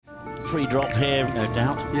Free drop here, no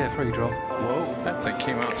doubt. Yeah, free drop. Whoa, that thing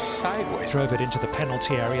came out sideways. Drove it into the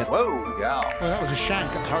penalty area. Whoa, yeah. Well, that was a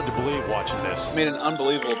shank. It's hard to believe watching this. Made an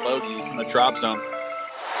unbelievable bogey in the drop zone.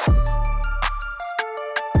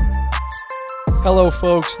 Hello,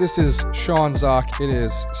 folks. This is Sean Zock. It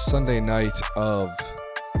is Sunday night of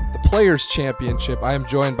the Players' Championship. I am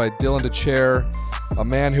joined by Dylan DeChair, a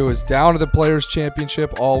man who is down to the Players'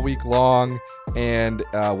 Championship all week long. And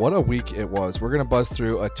what a week it was. We're going to buzz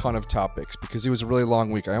through a ton of topics because it was a really long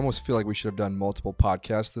week. I almost feel like we should have done multiple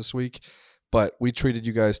podcasts this week, but we treated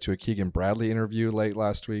you guys to a Keegan Bradley interview late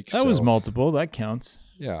last week. That was multiple. That counts.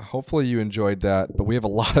 Yeah, hopefully you enjoyed that. But we have a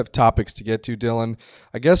lot of topics to get to, Dylan.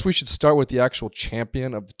 I guess we should start with the actual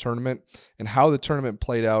champion of the tournament and how the tournament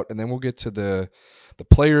played out, and then we'll get to the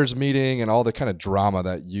players meeting and all the kind of drama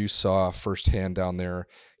that you saw firsthand down there.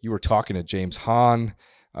 You were talking to James Hahn.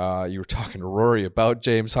 You were talking to Rory about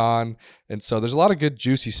James Hahn. And so there's a lot of good,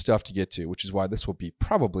 juicy stuff to get to, which is why this will be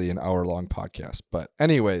probably an hour-long podcast. But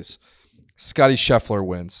anyways, Scottie Scheffler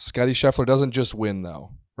wins. Scottie Scheffler doesn't just win,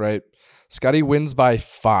 though, right? Scottie wins by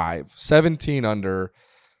 5, 17 under,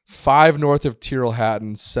 5 north of Tyrrell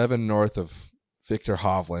Hatton, 7 north of Viktor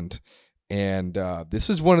Hovland. And this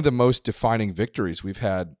is one of the most defining victories we've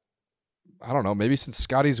had, I don't know, maybe since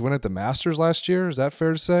Scottie's win at the Masters last year. Is that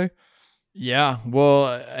fair to say? Yeah,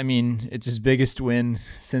 well, I mean, it's his biggest win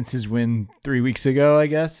since his win 3 weeks ago, I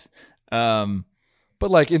guess. But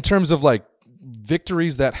like in terms of like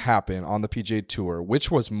victories that happen on the PGA Tour,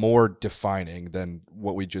 which was more defining than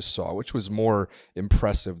what we just saw? Which was more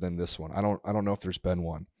impressive than this one? I don't know if there's been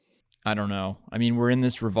one. I don't know. I mean, we're in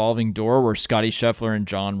this revolving door where Scottie Scheffler and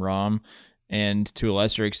Jon Rahm, and to a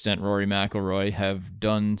lesser extent Rory McIlroy, have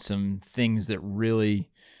done some things that really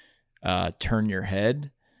turn your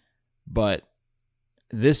head. But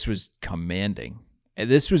this was commanding. And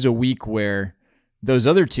this was a week where those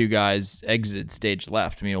other two guys exited stage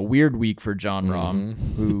left. I mean, a weird week for Jon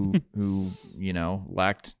Rahm, who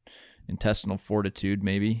lacked intestinal fortitude,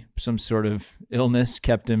 maybe some sort of illness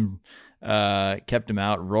kept him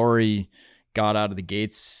out. Rory got out of the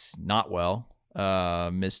gates not well,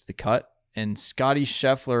 missed the cut, and Scottie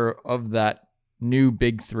Scheffler, of that new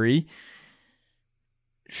big three,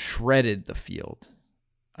 shredded the field.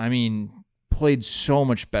 I mean, played so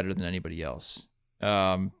much better than anybody else.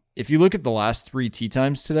 If you look at the last 3 tee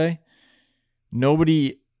times today,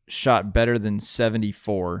 nobody shot better than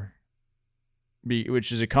 74,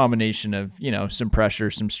 which is a combination of, some pressure,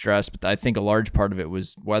 some stress, but I think a large part of it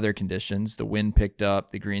was weather conditions. The wind picked up,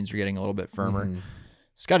 the greens were getting a little bit firmer. Mm-hmm.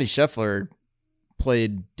 Scottie Scheffler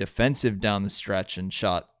played defensive down the stretch and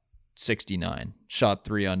shot 69, shot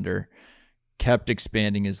 3 under, kept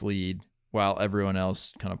expanding his lead, while everyone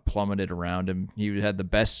else kind of plummeted around him. He had the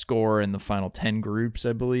best score in the final 10 groups,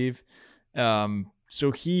 I believe.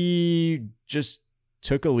 So he just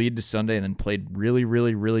took a lead to Sunday and then played really,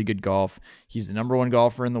 really, really good golf. He's the number 1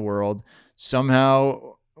 golfer in the world.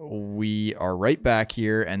 Somehow we are right back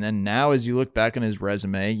here. And then now, as you look back on his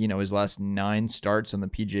resume, his last 9 starts on the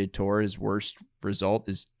PGA Tour, his worst result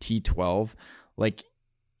is T12. Like,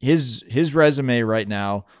 His resume right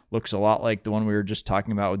now looks a lot like the one we were just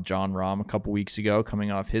talking about with Jon Rahm a couple weeks ago, coming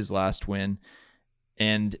off his last win.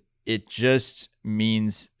 And it just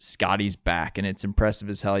means Scottie's back, and it's impressive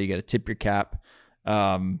as hell. You got to tip your cap.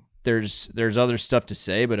 There's other stuff to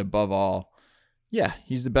say, but above all, yeah,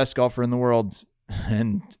 he's the best golfer in the world.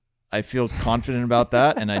 And I feel confident about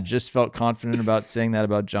that. And I just felt confident about saying that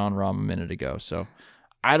about Jon Rahm a minute ago. So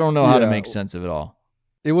I don't know how to make sense of it all.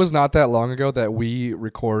 It was not that long ago that we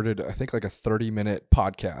recorded, I think, like a 30-minute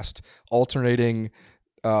podcast alternating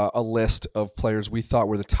a list of players we thought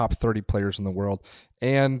were the top 30 players in the world.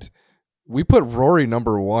 And we put Rory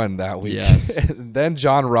number 1 that week. Yes. And then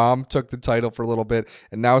Jon Rahm took the title for a little bit,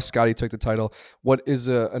 and now Scottie took the title. What is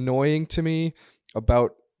annoying to me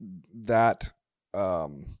about that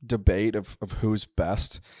debate of who's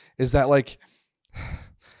best is that, like,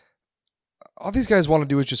 all these guys want to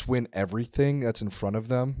do is just win everything that's in front of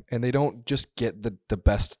them, and they don't just get the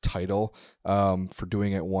best title for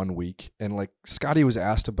doing it 1 week. And like Scottie was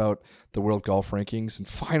asked about the world golf rankings, and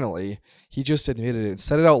finally he just admitted it,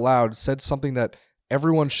 said it out loud, said something that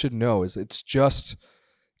everyone should know, is it's just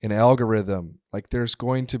an algorithm. Like, there's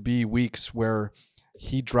going to be weeks where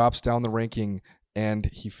he drops down the ranking and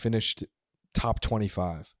he finished top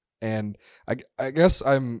 25. And I guess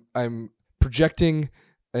I'm projecting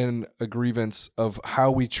a grievance of how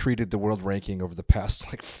we treated the world ranking over the past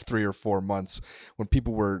like 3 or 4 months, when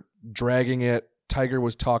people were dragging it. Tiger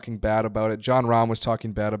was talking bad about it. Jon Rahm was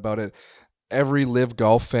talking bad about it. Every live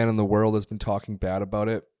golf fan in the world has been talking bad about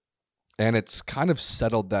it. And it's kind of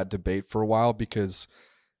settled that debate for a while, because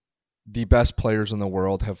the best players in the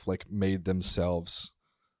world have like made themselves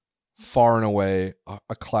far and away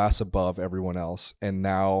a class above everyone else. And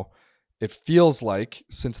now it feels like,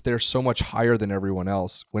 since they're so much higher than everyone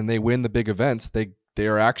else, when they win the big events, they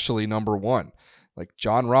are actually number one. Like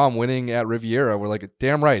Jon Rahm winning at Riviera, we're like,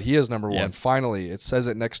 damn right, he is number one. Finally, it says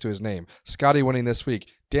it next to his name. Scotty winning this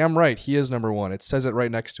week, damn right, he is number one. It says it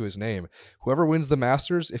right next to his name. Whoever wins the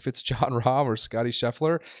Masters, if it's Jon Rahm or Scotty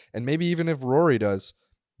Scheffler, and maybe even if Rory does,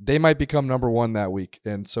 they might become number one that week.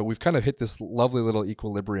 And so we've kind of hit this lovely little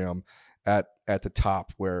equilibrium at the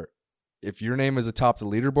top, where if your name is atop the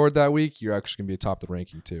leaderboard that week, you're actually going to be atop the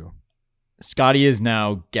ranking too. Scotty has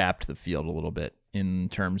now gapped the field a little bit in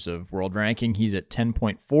terms of world ranking. He's at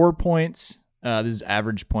 10.4 points. This is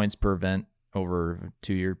average points per event over a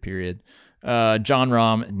 2-year period. Jon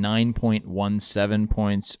Rahm, 9.17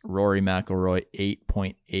 points. Rory McIlroy,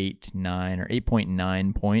 8.89 or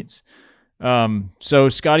 8.9 points. So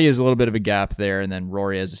Scotty has a little bit of a gap there, and then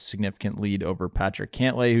Rory has a significant lead over Patrick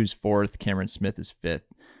Cantlay, who's 4th. Cameron Smith is 5th.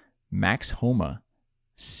 Max Homa,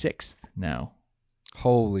 6th now.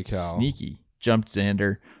 Holy cow. Sneaky. Jumped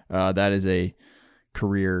Xander. That is a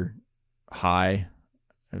career high.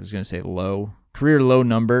 I was going to say low. Career low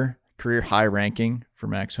number. Career high ranking for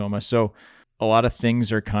Max Homa. So a lot of things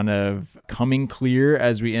are kind of coming clear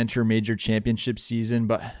as we enter major championship season,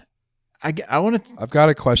 but I want to... I've got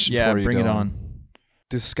a question for you, bring Dylan. it on.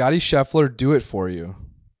 Does Scotty Scheffler do it for you?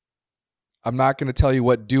 I'm not going to tell you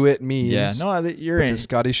what do it means. Yeah, no, you're in. Does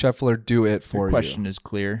Scotty Scheffler do it for you? Your question is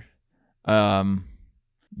clear.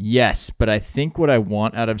 Yes, but I think what I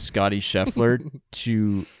want out of Scotty Scheffler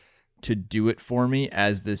to do it for me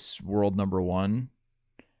as this world number one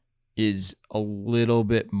is a little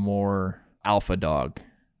bit more alpha dog.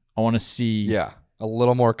 I want to see... a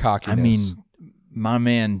little more cockiness. I mean, my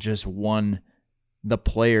man just won the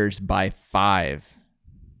Players by 5.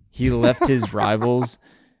 He left his rivals...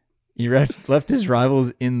 He left his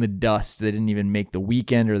rivals in the dust. They didn't even make the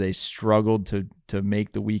weekend, or they struggled to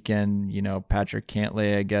make the weekend. You know, Patrick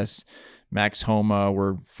Cantlay, I guess, Max Homa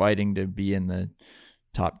were fighting to be in the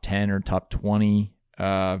top 10 or top 20.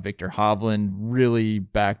 Victor Hovland really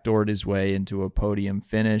backdoored his way into a podium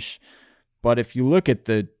finish. But if you look at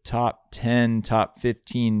the top 10, top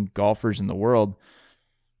 15 golfers in the world,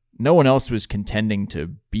 no one else was contending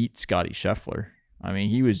to beat Scotty Scheffler. I mean,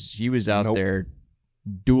 he was out there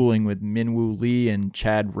dueling with Minwoo Lee and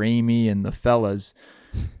Chad Ramey and the fellas.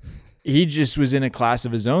 He just was in a class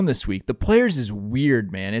of his own this week. The Players is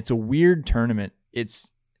weird, man. It's a weird tournament. It's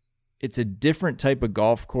a different type of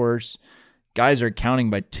golf course. Guys are counting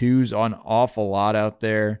by twos an awful lot out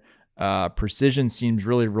there. Precision seems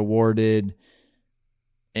really rewarded,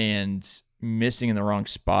 and missing in the wrong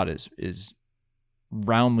spot is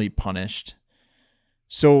roundly punished.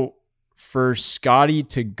 So for Scotty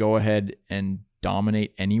to go ahead and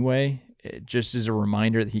dominate anyway, just as a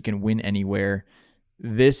reminder that he can win anywhere,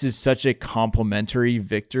 this is such a complimentary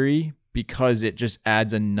victory because it just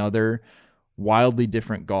adds another wildly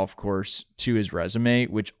different golf course to his resume,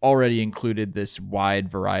 which already included this wide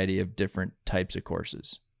variety of different types of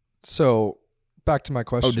courses. So back to my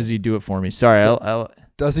question. Oh, does he do it for me? Sorry.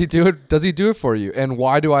 Does he do it? Does he do it for you? And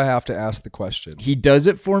why do I have to ask the question? He does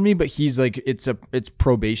it for me, but he's like, it's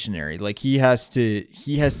probationary. Like he has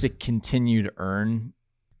to continue to earn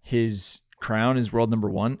his crown as world number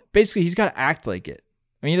one. Basically, he's got to act like it.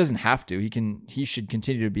 I mean, he doesn't have to. He should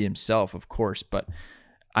continue to be himself, of course, but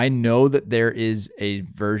I know that there is a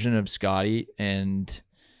version of Scotty, and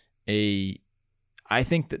I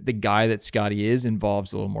think that the guy that Scotty is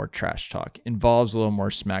involves a little more trash talk, involves a little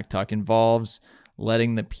more smack talk, involves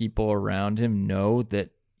letting the people around him know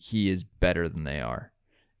that he is better than they are.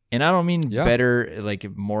 And I don't mean better, like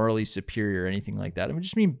morally superior or anything like that. I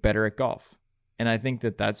just mean better at golf. And I think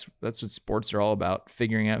that that's what sports are all about,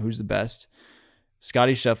 figuring out who's the best.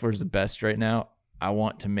 Scotty Scheffler is the best right now. I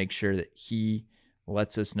want to make sure that he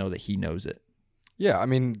lets us know that he knows it. Yeah, I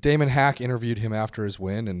mean, Damon Hack interviewed him after his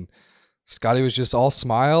win, and Scotty was just all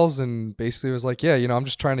smiles and basically was like, yeah, I'm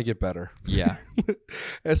just trying to get better. Yeah.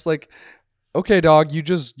 It's like, okay, dog, you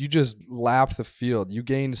just lapped the field. You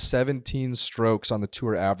gained 17 strokes on the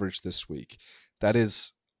tour average this week. That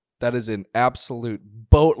is an absolute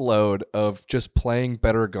boatload of just playing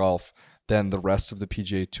better golf than the rest of the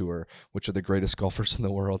PGA Tour, which are the greatest golfers in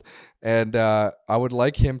the world. And I would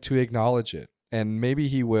like him to acknowledge it. And maybe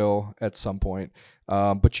he will at some point.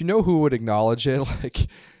 But you know who would acknowledge it? Like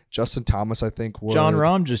Justin Thomas, I think, would. Jon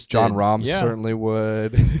Rahm certainly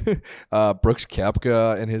would. Brooks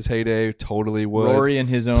Koepka in his heyday totally would. Rory in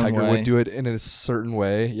his own way. Tiger would do it in a certain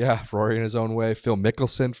way. Yeah, Rory in his own way. Phil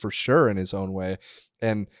Mickelson for sure in his own way.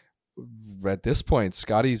 And at this point,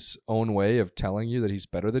 Scotty's own way of telling you that he's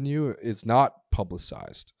better than you is not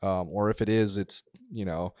publicized. Or if it is, it's,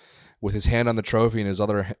 with his hand on the trophy and his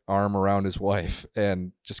other arm around his wife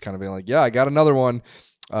and just kind of being like, yeah, I got another one.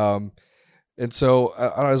 And so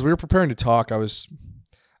as we were preparing to talk, I was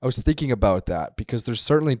thinking about that because there's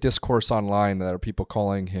certainly discourse online that are people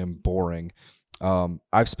calling him boring.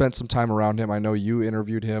 I've spent some time around him. I know you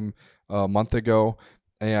interviewed him a month ago,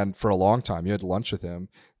 and for a long time you had lunch with him,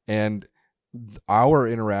 and our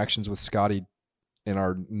interactions with Scotty and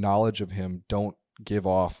our knowledge of him don't give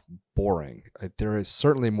off boring. There is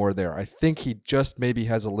certainly more there. I think he just maybe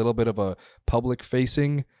has a little bit of a public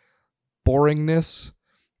facing boringness.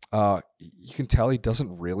 You can tell he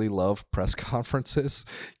doesn't really love press conferences,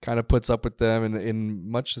 kind of puts up with them in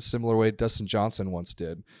much the similar way Dustin Johnson once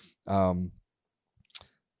did.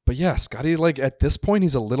 But yeah, Scotty, like at this point,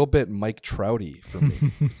 he's a little bit Mike Trouty for me.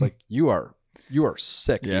 It's like, you are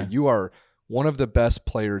sick, dude. You are one of the best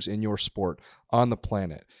players in your sport on the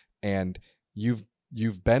planet. And you've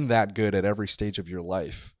been that good at every stage of your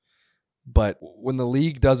life. But when the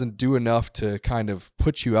league doesn't do enough to kind of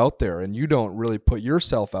put you out there and you don't really put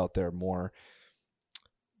yourself out there more,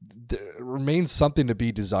 there remains something to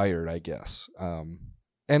be desired, I guess.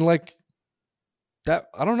 And like that,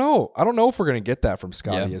 I don't know if we're going to get that from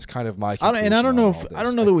Scotty. Is kind of my conclusion. I don't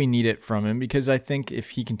know that we need it from him, because I think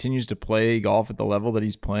if he continues to play golf at the level that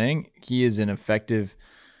he's playing, he is an effective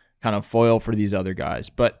kind of foil for these other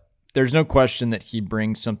guys. But there's no question that he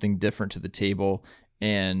brings something different to the table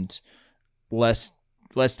and less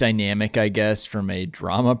dynamic, I guess, from a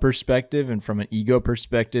drama perspective and from an ego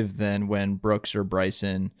perspective than when Brooks or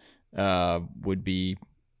Bryson would be,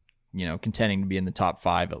 contending to be in the top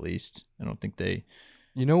 5 at least. I don't think they.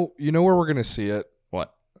 You know where we're gonna see it?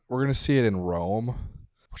 What? We're gonna see it in Rome,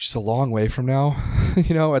 which is a long way from now.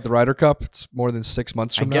 At the Ryder Cup, it's more than 6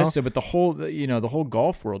 months from now. I guess so, but the whole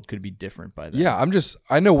golf world could be different by then. Yeah,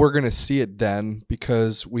 I know we're gonna see it then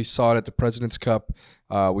because we saw it at the President's Cup.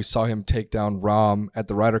 We saw him take down Rahm at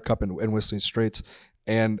the Ryder Cup in Whistling Straits,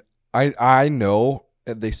 and I know,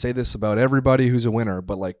 and they say this about everybody who's a winner,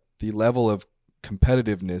 but like the level of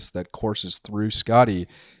competitiveness that courses through Scotty,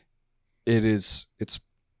 it's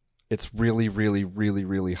really, really, really,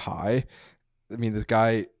 really high. I mean, the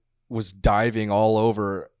guy was diving all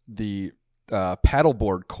over the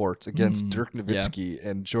paddleboard courts against Dirk Nowitzki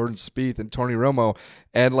and Jordan Spieth and Tony Romo,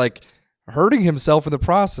 and like hurting himself in the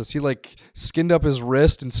process. He like skinned up his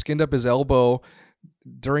wrist and skinned up his elbow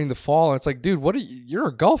during the fall. And it's like, dude, you're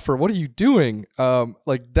a golfer. What are you doing?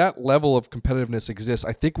 Like that level of competitiveness exists.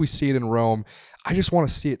 I think we see it in Rome. I just want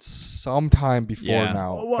to see it sometime before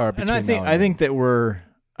now. Well, and I think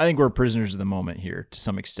we're prisoners of the moment here to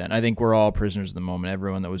some extent. I think we're all prisoners of the moment.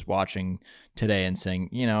 Everyone that was watching today and saying,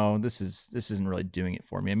 this isn't really doing it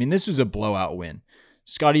for me. I mean, this was a blowout win.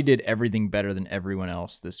 Scotty did everything better than everyone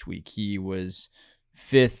else this week. He was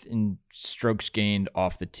 5th in strokes gained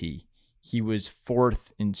off the tee. He was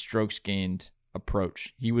 4th in strokes gained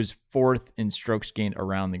approach. He was 4th in strokes gained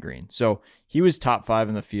around the green. So he was top 5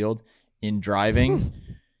 in the field in driving,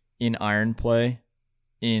 in iron play,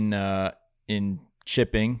 in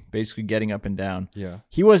chipping, basically getting up and down. Yeah.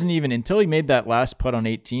 He wasn't even, until he made that last putt on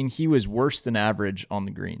 18, he was worse than average on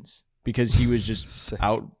the greens because he was just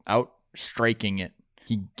out striking it.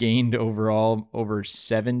 He gained overall over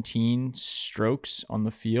 17 strokes on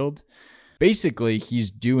the field. Basically, he's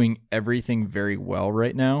doing everything very well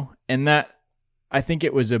right now. And that, I think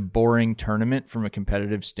it was a boring tournament from a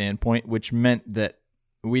competitive standpoint, which meant that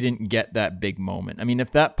we didn't get that big moment. I mean,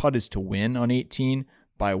 if that putt is to win on 18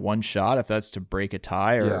 by one shot, if that's to break a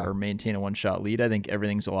tie or maintain a one-shot lead, I think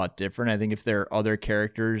everything's a lot different. I think if there are other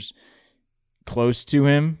characters close to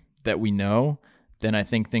him that we know, then I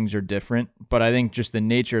think things are different. But I think just the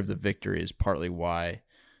nature of the victory is partly why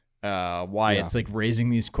it's like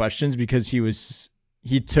raising these questions, because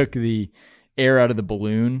he took the air out of the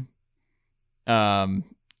balloon.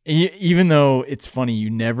 Even though it's funny,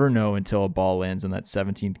 you never know until a ball lands on that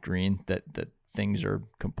 17th green that things are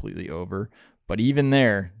completely over. But even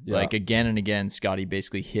there, like again and again, Scotty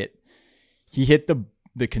basically hit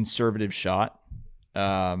the conservative shot,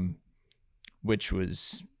 which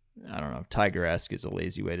was, I don't know, Tiger-esque is a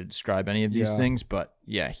lazy way to describe any of these things, but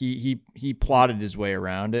yeah, he plotted his way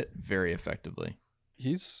around it very effectively.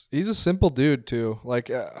 He's a simple dude too. Like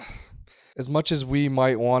as much as we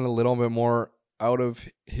might want a little bit more out of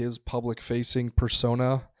his public facing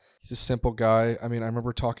persona, he's a simple guy. I mean, I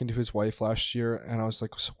remember talking to his wife last year and I was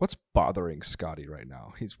like, so what's bothering Scotty right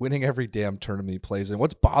now? He's winning every damn tournament he plays in.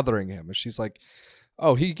 What's bothering him? And she's like,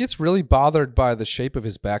 Oh, he gets really bothered by the shape of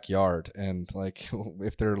his backyard and like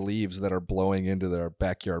if there are leaves that are blowing into their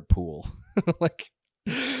backyard pool. Like,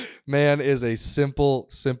 man is a simple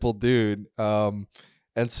dude. And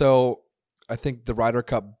so I think the Ryder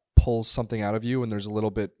Cup pulls something out of you and there's a little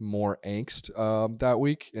bit more angst that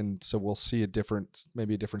week. And so we'll see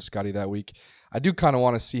maybe a different Scotty that week. I do kind of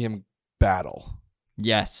want to see him battle.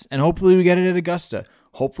 Yes, and hopefully we get it at Augusta.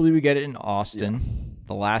 Hopefully we get it in Austin,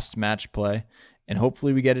 the last match play. And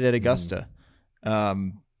hopefully we get it at Augusta.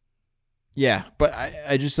 Yeah, but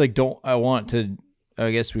I just like I want to,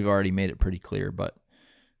 I guess we've already made it pretty clear, but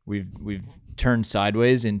we've turned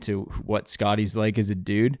sideways into what Scotty's like as a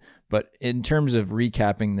dude. But in terms of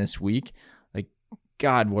recapping this week, like,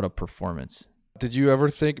 God, what a performance. Did you ever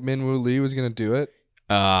think Minwoo Lee was going to do it?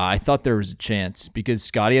 I thought there was a chance because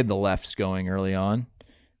Scotty had the lefts going early on.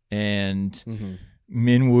 And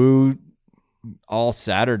Minwoo all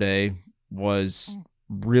Saturday was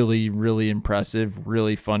really, really impressive,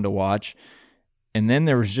 really fun to watch. And then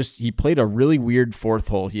there was he played a really weird fourth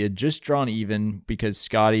hole. He had just drawn even because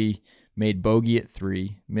Scotty made bogey at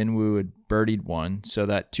 3. Minwoo had birdied 1. So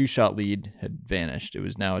that 2-shot lead had vanished. It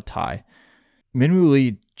was now a tie. Minwoo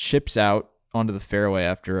Lee chips out onto the fairway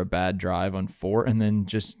after a bad drive on 4 and then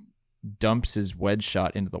just dumps his wedge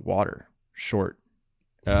shot into the water short.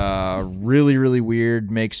 Really, really weird,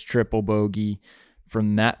 makes triple bogey.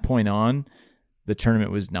 From that point on, the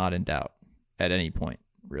tournament was not in doubt at any point,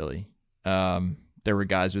 really. There were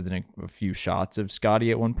guys within a few shots of Scotty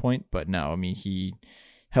at one point, but no, I mean, he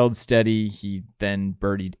held steady. He then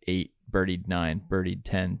birdied 8, birdied 9, birdied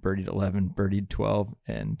 10, birdied 11, birdied 12,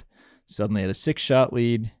 and suddenly had a 6-shot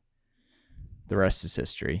lead. The rest is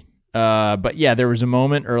history. But yeah, there was a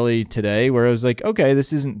moment early today where I was like, okay,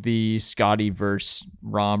 this isn't the Scotty versus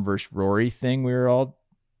Rahm versus Rory thing we were all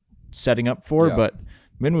setting up for, but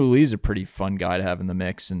Minwoo Lee's a pretty fun guy to have in the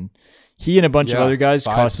mix, and he and a bunch of other guys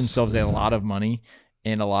cost themselves a lot of money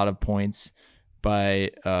and a lot of points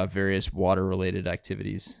by various water-related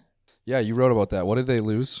activities. Yeah, you wrote about that. What did they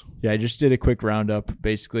lose? Yeah, I just did a quick roundup,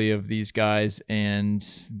 basically, of these guys, and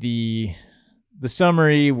the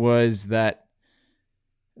summary was that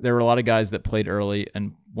there were a lot of guys that played early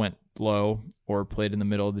and went low, or played in the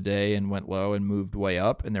middle of the day and went low and moved way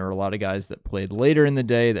up. And there were a lot of guys that played later in the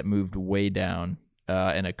day that moved way down.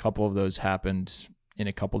 And a couple of those happened in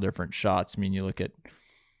a couple different shots. I mean, you look at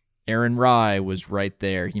Aaron Rye was right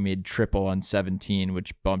there. He made triple on 17,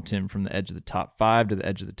 which bumped him from the edge of the top 5 to the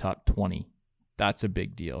edge of the top 20. That's a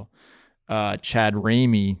big deal. Chad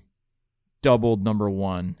Ramey doubled number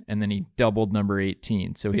 1, and then he doubled number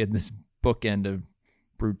 18. So he had this bookend of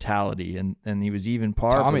brutality, and he was even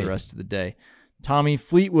par for the rest of the day. Tommy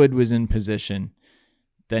Fleetwood was in position.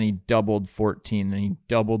 Then he doubled 14, and he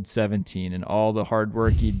doubled 17, and all the hard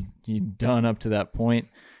work he'd done up to that point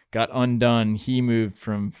got undone. He moved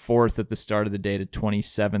from 4th at the start of the day to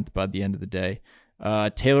 27th by the end of the day.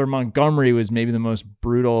 Taylor Montgomery was maybe the most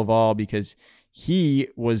brutal of all because he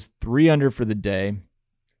was 3 under for the day.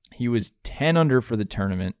 He was 10 under for the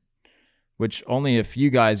tournament, which only a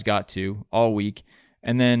few guys got to all week.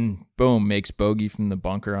 And then, boom, makes bogey from the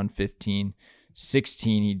bunker on 15.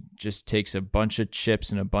 16, he just takes a bunch of chips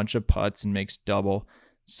and a bunch of putts and makes double.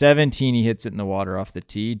 17, he hits it in the water off the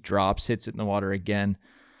tee, drops, hits it in the water again.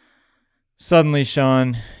 Suddenly,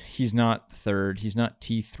 Sean, he's not 3rd. He's not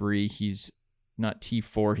T3. He's not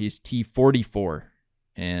T4. He's T44.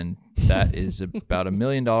 And that is about $1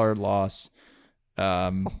 million loss.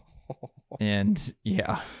 And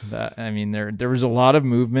yeah, there was a lot of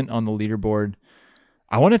movement on the leaderboard.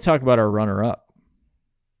 I want to talk about our runner-up.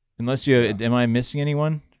 Unless am I missing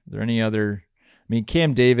anyone? Are there any other? I mean,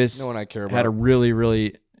 Cam Davis no one I care about. Had a really,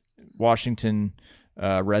 really Washington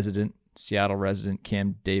resident, Seattle resident,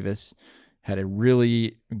 Cam Davis, had a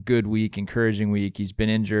really good week, encouraging week. He's been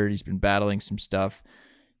injured. He's been battling some stuff.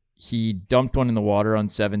 He dumped one in the water on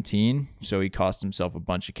 17, so he cost himself a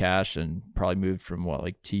bunch of cash and probably moved from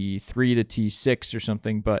T3 to T6 or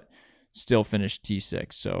something, but still finished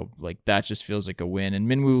T6. So that just feels like a win. And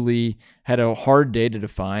Minwoo Lee had a hard day to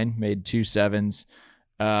define, made 2 7s,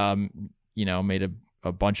 made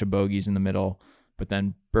a bunch of bogeys in the middle, but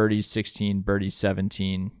then birdies 16, birdies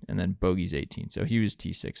 17, and then bogeys 18. So he was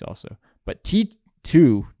T6 also. But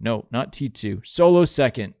T2, no, not T2, solo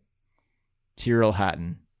second, Tyrrell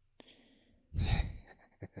Hatton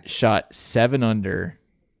shot 7 under,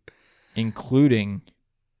 including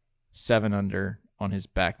 7 under on his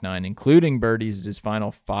back 9, including birdies at his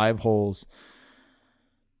final 5 holes.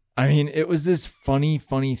 I mean, it was this funny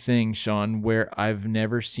thing, Sean, where I've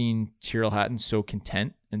never seen Tyrrell Hatton so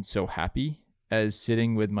content and so happy as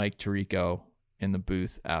sitting with Mike Tirico in the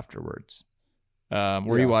booth afterwards.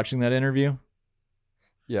 Were you watching that interview?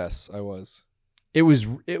 Yes, I was. It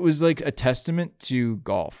was like a testament to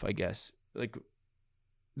golf, I guess. Like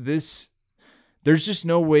this, there's just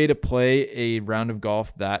no way to play a round of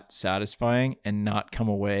golf that satisfying and not come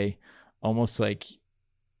away almost like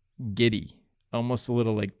giddy, almost a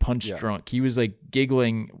little like punch drunk. He was like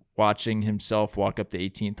giggling watching himself walk up the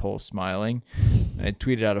 18th hole smiling. I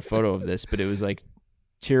tweeted out a photo of this, but it was like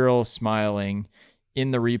Tyrrell smiling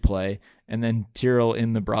in the replay and then Tyrrell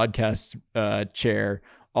in the broadcast chair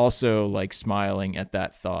also like smiling at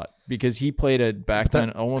that thought because he played a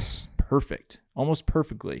backman almost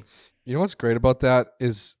perfectly. You know what's great about that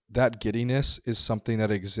is that giddiness is something that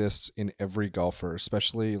exists in every golfer,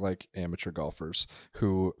 especially like amateur golfers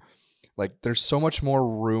who like there's so much more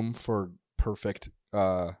room for perfect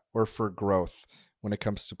or for growth when it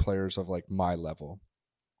comes to players of like my level.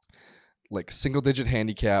 Like single digit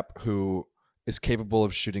handicap who is capable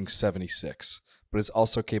of shooting 76, but is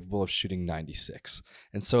also capable of shooting 96.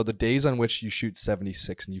 And so the days on which you shoot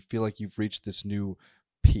 76 and you feel like you've reached this new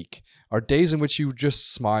peak are days in which you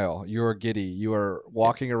just smile. You're giddy. You are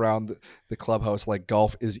walking around the clubhouse like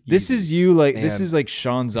golf is easy. This is you like this is like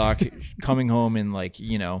Sean Zock coming home in like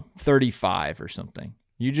 35 or something.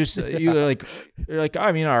 You're like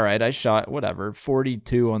I mean, all right, I shot whatever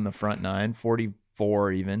 42 on the front nine,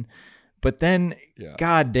 44 even. But then,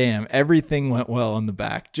 goddamn, everything went well on the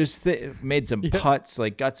back. Just made some putts,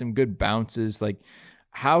 like got some good bounces. Like,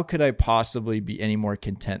 how could I possibly be any more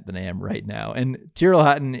content than I am right now? And Tyrrell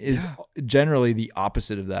Hatton is generally the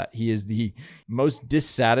opposite of that. He is the most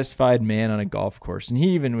dissatisfied man on a golf course. And he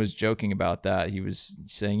even was joking about that. He was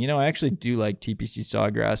saying, I actually do like TPC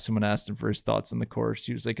Sawgrass. Someone asked him for his thoughts on the course.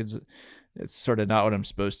 He was like, it's sort of not what I'm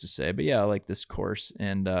supposed to say. But yeah, I like this course.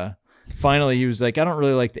 And finally, he was like, I don't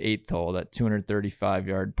really like the 8th hole, that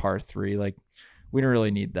 235-yard par 3. Like, we don't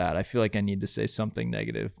really need that. I feel like I need to say something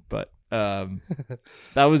negative. But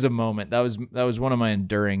that was a moment. That was one of my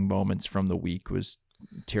enduring moments from the week was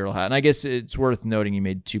Tyrrell Hatton. I guess it's worth noting he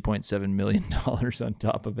made $2.7 million on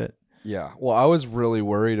top of it. Yeah. Well, I was really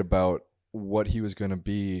worried about what he was going to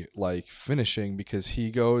be like finishing because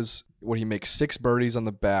he makes 6 birdies on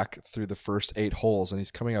the back through the first 8 holes and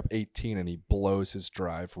he's coming up 18 and he blows his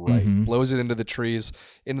drive blows it into the trees,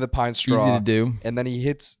 into the pine straw. Easy to do. And then he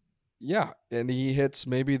hits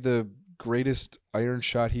maybe the greatest iron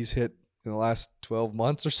shot he's hit in the last 12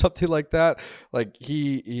 months or something like that. Like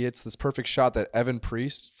he hits this perfect shot that Evan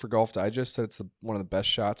Priest for Golf Digest said it's one of the best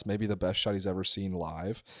shots, maybe the best shot he's ever seen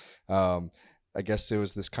live. I guess it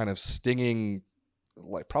was this kind of stinging,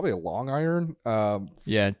 like probably a long iron.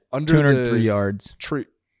 Under 203 yards.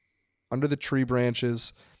 Under the tree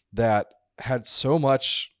branches that had so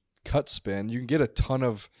much cut spin. You can get a ton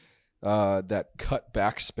of that cut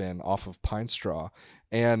backspin off of pine straw.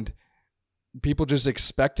 And people just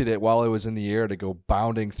expected it while it was in the air to go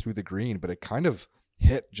bounding through the green, but it kind of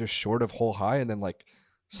hit just short of hole high and then like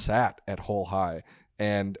sat at hole high.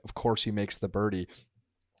 And of course he makes the birdie.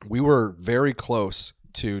 We were very close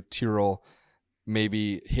to Tyrrell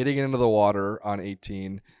maybe hitting it into the water on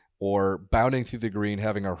 18 or bounding through the green,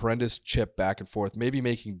 having a horrendous chip back and forth, maybe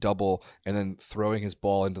making double and then throwing his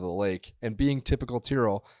ball into the lake and being typical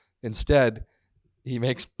Tyrrell. Instead, he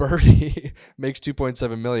makes birdie, makes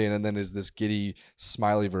 2.7 million, and then is this giddy,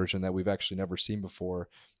 smiley version that we've actually never seen before.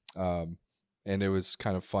 And it was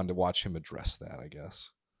kind of fun to watch him address that, I guess.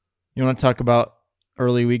 You want to talk about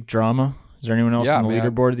early week drama? Is there anyone else on the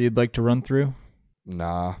leaderboard that you'd like to run through?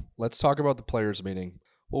 Nah. Let's talk about the players' meeting.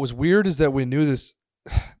 What was weird is that we knew this.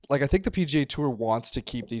 Like, I think the PGA Tour wants to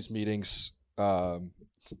keep these meetings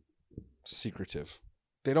secretive.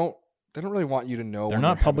 They don't really want you to know. They're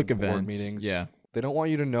not public events. Meetings. Yeah. They don't want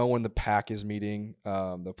you to know when the PAC is meeting,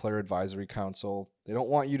 the Player Advisory Council. They don't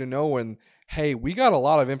want you to know when, hey, we got a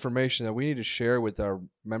lot of information that we need to share with our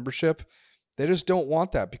membership. They just don't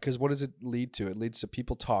want that because what does it lead to? It leads to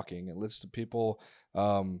people talking. It leads to people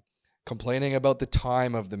complaining about the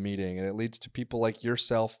time of the meeting. And it leads to people like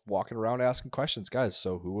yourself walking around asking questions. Guys,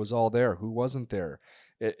 so who was all there? Who wasn't there?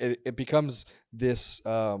 It becomes this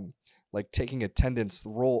like taking attendance,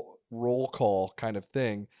 roll call kind of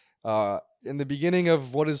thing in the beginning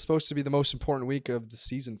of what is supposed to be the most important week of the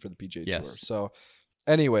season for the PGA Tour. So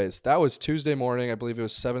anyways, that was Tuesday morning. I believe it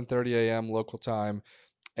was 7:30 a.m. local time.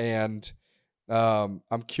 And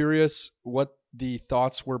I'm curious what the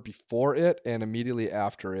thoughts were before it and immediately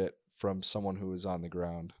after it from someone who was on the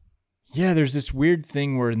ground. Yeah, there's this weird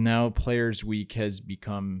thing where now Players Week has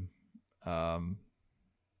become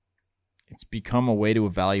it's become a way to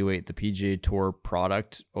evaluate the PGA Tour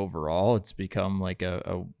product overall. It's become like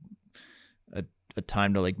a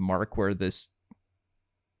time to like mark where this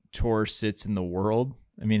tour sits in the world.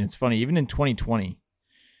 I mean, it's funny. Even in 2020,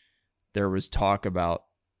 there was talk about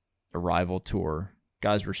a rival tour.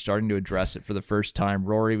 Guys were starting to address it for the first time.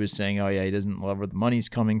 Rory was saying, oh, yeah, he doesn't love where the money's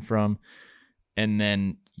coming from. And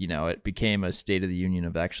then, it became a state of the union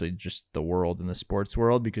of actually just the world and the sports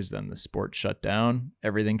world, because then the sport shut down.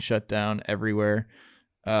 Everything shut down everywhere.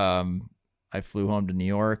 I flew home to New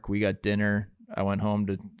York. We got dinner. I went home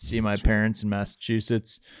to see my parents in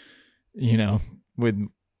Massachusetts, with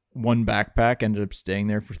one backpack, ended up staying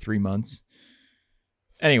there for 3 months.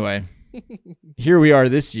 Anyway, here we are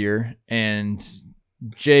this year, and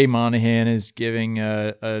Jay Monahan is giving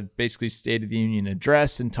a basically State of the Union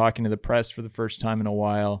address and talking to the press for the first time in a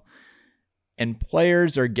while. And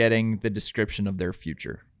players are getting the description of their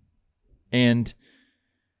future. And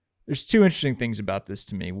there's two interesting things about this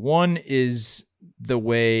to me. One is the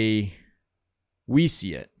way we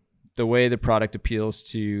see it, the way the product appeals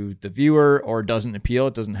to the viewer or doesn't appeal.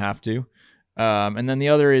 It doesn't have to. And then the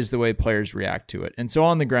other is the way players react to it. And so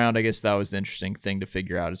on the ground, I guess that was the interesting thing to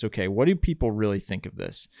figure out is, okay, what do people really think of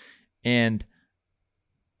this? And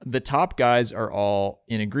the top guys are all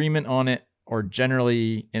in agreement on it, or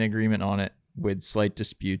generally in agreement on it with slight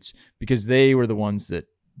disputes, because they were the ones that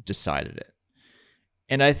decided it.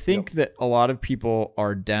 And I think that a lot of people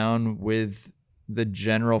are down with the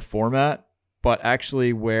general format, but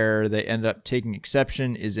actually where they end up taking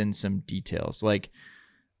exception is in some details. Like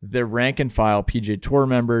the rank and file PGA Tour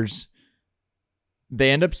members, they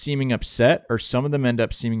end up seeming upset, or some of them end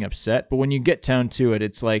up seeming upset. But when you get down to it,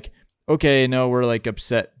 it's like, okay, no, we're like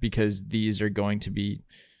upset because these are going to be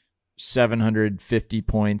 750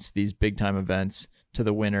 points, these big time events to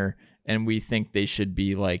the winner. And we think they should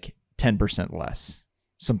be like 10% less,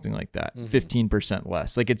 something like that, 15%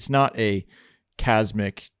 less. Like it's not a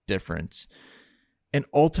cosmic difference. And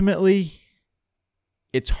ultimately,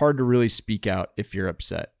 it's hard to really speak out if you're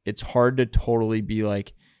upset. It's hard to totally be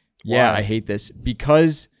like, yeah, I hate this.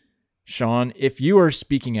 Because, Sean, if you are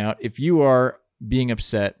speaking out, if you are being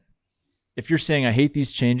upset, if you're saying, I hate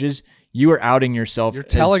these changes, you are outing yourself. You're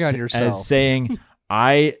telling on yourself. As saying,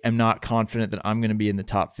 I am not confident that I'm going to be in the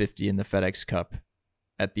top 50 in the FedEx Cup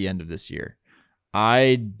at the end of this year.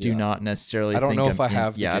 I do not necessarily think I don't know if I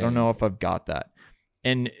have. Yeah, I don't know if I've got that.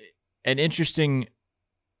 And an interesting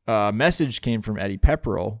message came from Eddie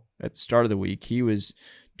Pepperell at the start of the week. He was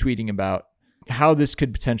tweeting about how this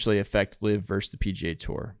could potentially affect LIV versus the PGA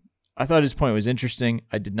Tour. I thought his point was interesting.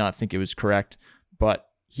 I did not think it was correct, but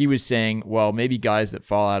he was saying, well, maybe guys that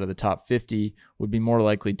fall out of the top 50 would be more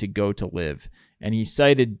likely to go to LIV. And he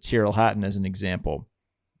cited Tyrrell Hatton as an example.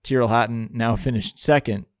 Tyrrell Hatton now finished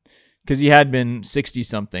second because he had been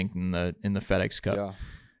 60-something in the FedEx Cup. Yeah.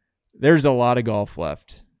 There's a lot of golf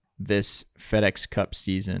left this FedEx Cup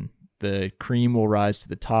season. The cream will rise to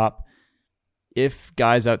the top. If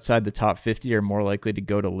guys outside the top 50 are more likely to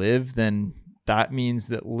go to LIV, then that means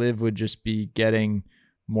that LIV would just be getting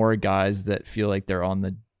more guys that feel like they're on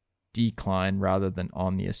the decline rather than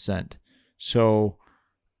on the ascent. So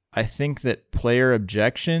I think that player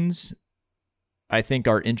objections, I think,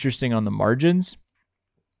 are interesting on the margins,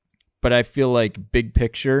 but I feel like big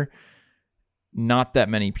picture, not that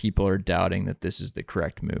many people are doubting that this is the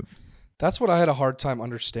correct move. That's what I had a hard time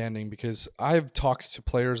understanding, because I've talked to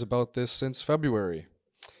players about this since February.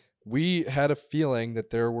 We had a feeling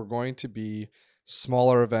that there were going to be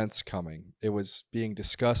smaller events coming. It was being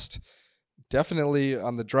discussed definitely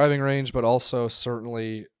on the driving range, but also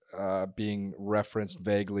certainly being referenced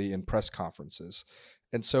vaguely in press conferences.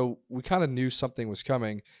 And so we kind of knew something was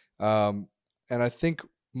coming. And I think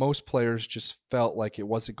most players just felt like it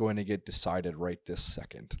wasn't going to get decided right this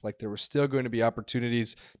second. Like there were still going to be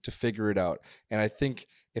opportunities to figure it out. And I think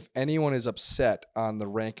if anyone is upset on the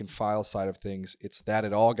rank and file side of things, it's that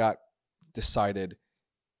it all got decided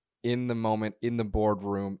in the moment, in the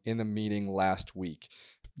boardroom, in the meeting last week.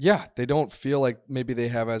 Yeah, they don't feel like maybe they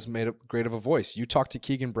have as great of a voice. You talked to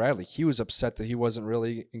Keegan Bradley. He was upset that he wasn't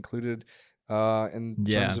really included in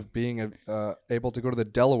terms of being able to go to the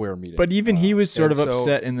Delaware meeting. But even he was sort of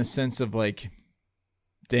upset in the sense of like,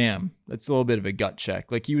 damn, that's a little bit of a gut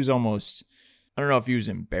check. Like he was almost, I don't know if he was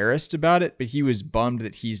embarrassed about it, but he was bummed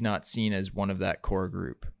that he's not seen as one of that core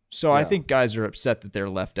group. So yeah. I think guys are upset that they're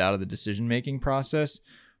left out of the decision-making process,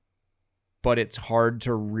 but it's hard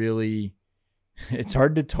to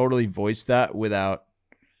totally voice that without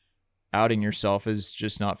outing yourself as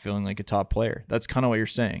just not feeling like a top player. That's kind of what you're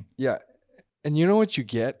saying. Yeah. And you know what you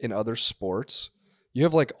get in other sports? You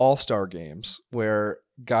have like all-star games where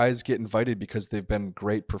guys get invited because they've been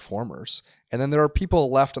great performers. And then there are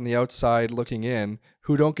people left on the outside looking in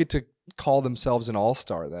who don't get to call themselves an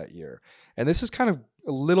all-star that year. And this is kind of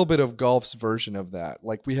a little bit of golf's version of that.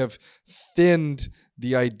 Like, we have thinned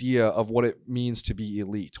the idea of what it means to be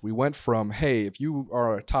elite. We went from, hey, if you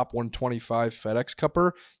are a top 125 FedEx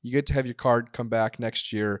Cupper, you get to have your card come back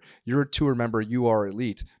next year. You're a tour member. You are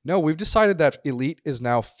elite. No, we've decided that elite is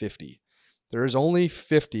now 50. There is only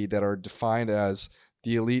 50 that are defined as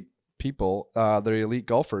the elite people, the elite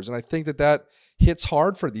golfers. And I think that hits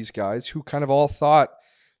hard for these guys who kind of all thought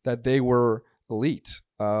that they were elite.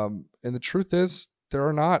 And the truth is, there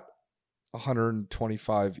are not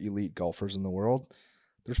 125 elite golfers in the world.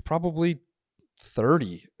 There's probably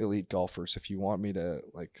 30 elite golfers if you want me to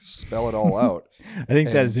like spell it all out. I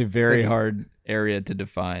think that is a very hard area to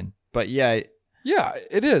define. But yeah,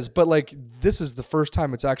 it is. But like, this is the first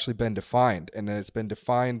time it's actually been defined, and it's been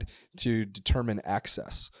defined to determine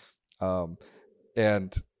access.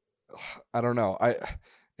 And I don't know.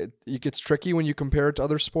 It gets tricky when you compare it to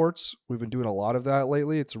other sports. We've been doing a lot of that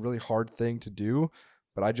lately. It's a really hard thing to do,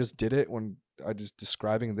 but I just did it when I just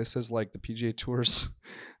describing this as like the PGA Tour's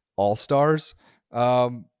all-stars.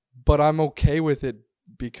 But I'm okay with it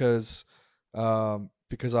because I'm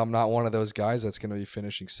not one of those guys that's going to be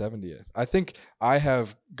finishing 70th. I think I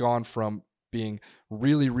have gone from being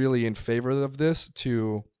really, really in favor of this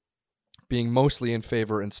to being mostly in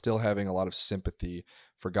favor and still having a lot of sympathy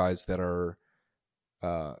for guys that are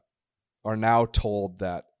now told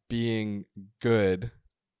that being good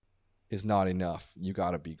is not enough. You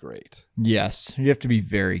got to be great. Yes, you have to be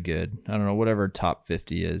very good. I don't know, whatever top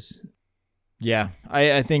 50 is. Yeah,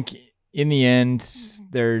 I think in the end,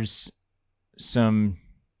 there's some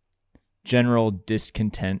general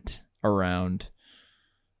discontent around,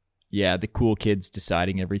 the cool kids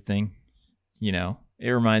deciding everything. You know, it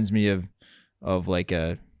reminds me of like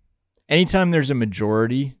anytime there's a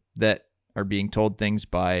majority that are being told things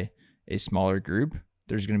by a smaller group,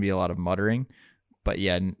 there's going to be a lot of muttering. But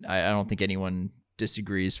yeah, I don't think anyone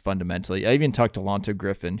disagrees fundamentally. I even talked to Lonto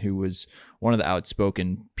Griffin, who was one of the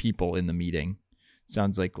outspoken people in the meeting.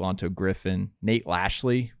 Sounds like Lonto Griffin, Nate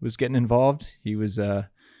Lashley was getting involved. He was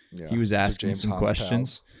asking some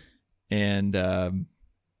questions. And I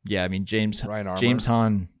mean, James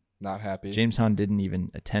Hahn, not happy. James Hahn didn't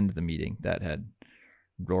even attend the meeting. That had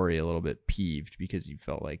Rory a little bit peeved because he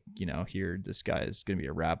felt like, here this guy is going to be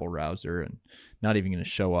a rabble rouser and not even going to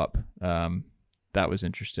show up. That was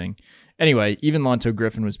interesting. Anyway, even Lonto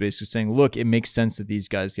Griffin was basically saying, look, it makes sense that these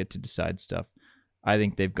guys get to decide stuff. I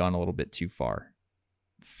think they've gone a little bit too far.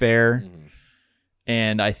 Fair. Mm-hmm.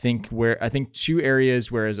 And I think two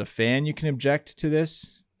areas where as a fan you can object to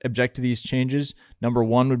these changes. Number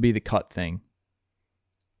one would be the cut thing.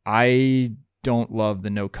 I don't love the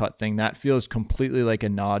no cut thing. That feels completely like a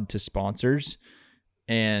nod to sponsors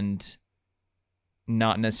and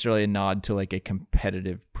not necessarily a nod to like a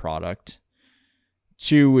competitive product.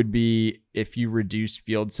 Two would be if you reduce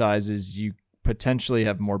field sizes, you potentially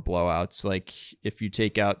have more blowouts. Like if you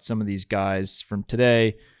take out some of these guys from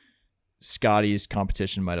today, Scotty's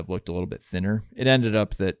competition might have looked a little bit thinner. It ended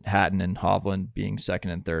up that Hatton and Hovland being second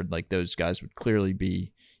and third, like those guys would clearly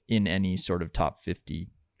be in any sort of top 50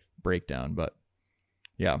 breakdown. But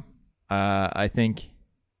yeah, I think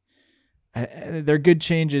they're good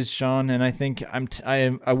changes, Sean. And I think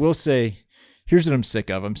I will say, here's what I'm sick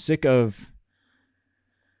of.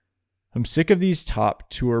 I'm sick of these top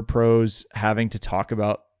tour pros having to talk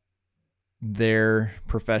about their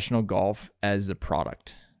professional golf as the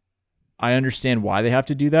product. I understand why they have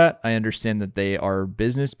to do that. I understand that they are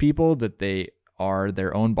business people, that they are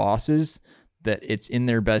their own bosses, that it's in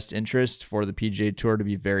their best interest for the PGA Tour to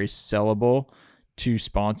be very sellable to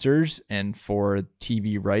sponsors and for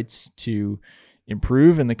TV rights to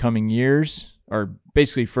improve in the coming years, or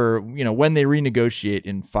basically for, when they renegotiate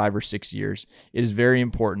in 5 or 6 years, it is very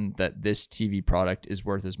important that this TV product is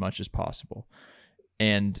worth as much as possible.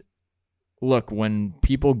 And look, when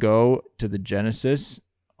people go to the Genesis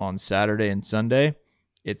on Saturday and Sunday,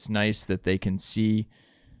 it's nice that they can see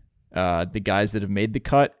the guys that have made the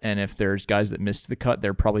cut. And if there's guys that missed the cut,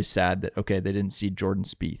 they're probably sad that, okay, they didn't see Jordan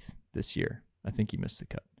Spieth this year. I think he missed the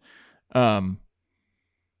cut.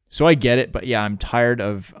 So I get it, but yeah, I'm tired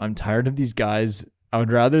of these guys. I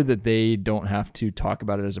would rather that they don't have to talk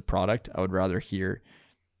about it as a product. I would rather hear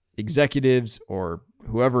executives or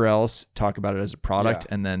whoever else talk about it as a product,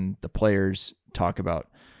 and then the players talk about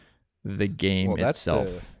the game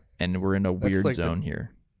itself. And we're in a weird zone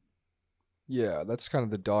here. Yeah, that's kind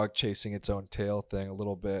of the dog chasing its own tail thing a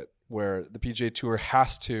little bit, where the PGA Tour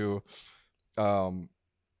has to, in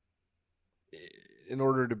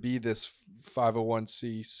order to be this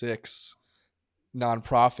 501c6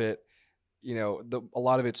 nonprofit, a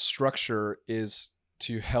lot of its structure is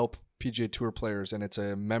to help PGA Tour players, and it's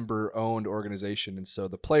a member-owned organization, and so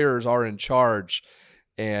the players are in charge,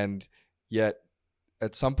 and yet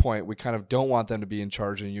at some point we kind of don't want them to be in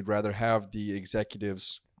charge, and you'd rather have the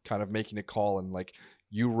executives kind of making a call and like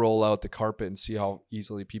you roll out the carpet and see how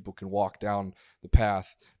easily people can walk down the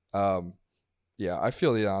path. Yeah, I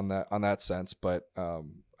feel you on that sense, but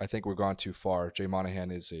I think we're gone too far. Jay Monahan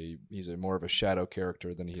he's a more of a shadow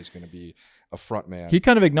character than he's going to be a front man. He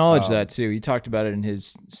kind of acknowledged that too. He talked about it in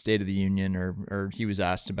his State of the Union, or he was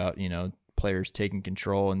asked about, players taking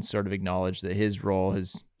control, and sort of acknowledged that his role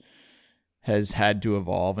has had to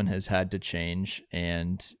evolve and has had to change.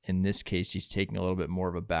 And in this case, he's taking a little bit more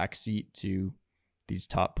of a backseat to these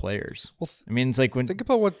top players. Well, I mean, it's like when think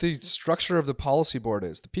about what the structure of the policy board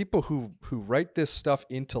is. The people who write this stuff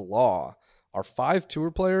into law are 5 tour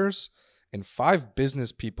players and 5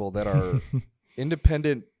 business people that are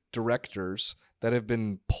independent directors that have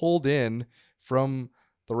been pulled in from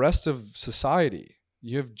the rest of society.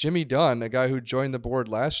 You have Jimmy Dunn, a guy who joined the board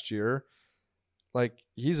last year. Like,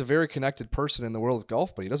 he's a very connected person in the world of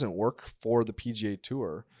golf, but he doesn't work for the PGA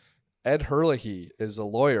Tour. Ed Herlihy is a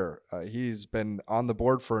lawyer. He's been on the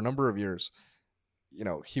board for a number of years.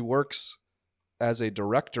 He works as a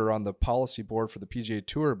director on the policy board for the PGA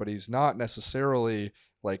Tour, but he's not necessarily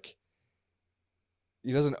like,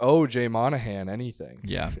 he doesn't owe Jay Monahan anything.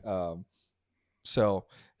 Yeah. So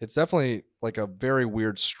it's definitely like a very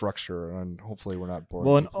weird structure, and hopefully we're not bored.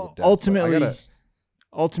 Well, and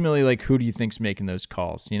ultimately, like, who do you think's making those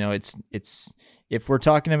calls? It's if we're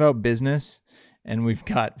talking about business, and we've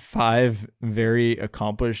got 5 very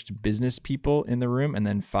accomplished business people in the room, and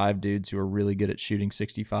then 5 dudes who are really good at shooting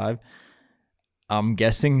 65. I'm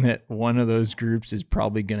guessing that one of those groups is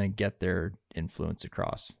probably going to get their influence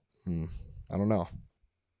across. I don't know.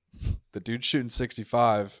 The dudes shooting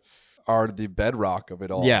 65 are the bedrock of it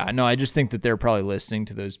all. Yeah, no, I just think that they're probably listening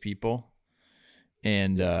to those people.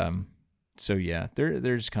 And so, yeah,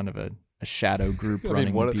 there's kind of a shadow group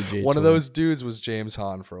running the PGA Tour. One of those dudes was James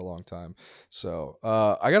Hahn for a long time. So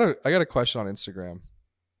I got a question on Instagram.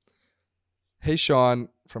 Hey, Sean,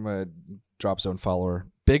 from a Drop Zone follower.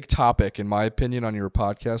 Big topic, in my opinion, on your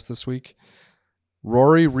podcast this week.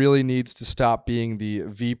 Rory really needs to stop being the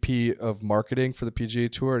VP of marketing for the PGA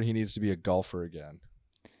Tour, and he needs to be a golfer again.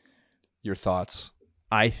 Your thoughts?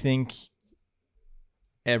 I think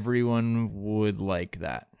everyone would like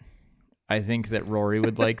that. I think that Rory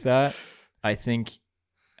would like that. I think,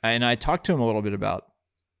 and I talked to him a little bit about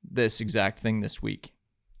this exact thing this week.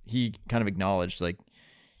 He kind of acknowledged, like,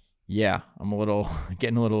 yeah, I'm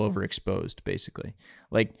getting a little overexposed, basically.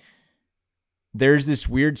 Like, there's this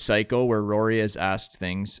weird cycle where Rory has asked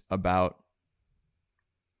things about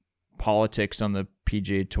politics on the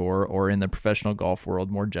PGA Tour or in the professional golf world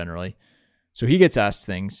more generally. So he gets asked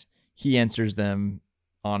things. He answers them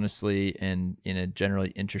honestly and in a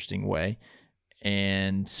generally interesting way,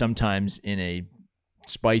 and sometimes in a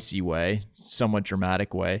spicy way, somewhat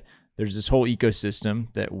dramatic way. There's this whole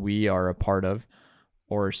ecosystem that we are a part of,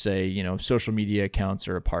 or say, social media accounts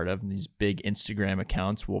are a part of. And these big Instagram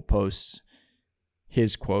accounts will post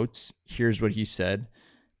his quotes. Here's what he said.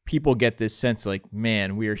 People get this sense like,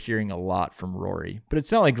 man, we are hearing a lot from Rory. But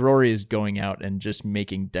it's not like Rory is going out and just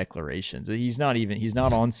making declarations. He's not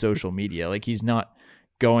on social media. Like, he's not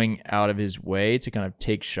going out of his way to kind of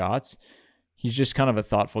take shots. He's just kind of a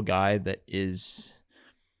thoughtful guy that is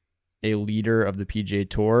a leader of the PGA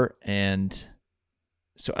Tour. And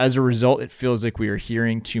so as a result, it feels like we are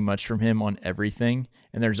hearing too much from him on everything.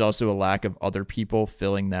 And there's also a lack of other people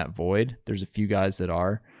filling that void. There's a few guys that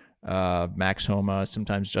are. Max Homa,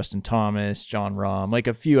 sometimes Justin Thomas, John Rahm, like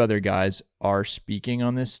a few other guys are speaking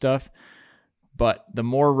on this stuff. But the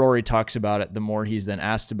more Rory talks about it, the more he's then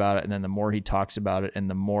asked about it. And then the more he talks about it, and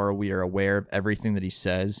the more we are aware of everything that he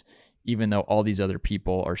says, even though all these other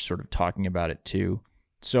people are sort of talking about it too.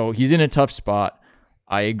 So he's in a tough spot.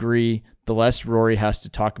 I agree. The less Rory has to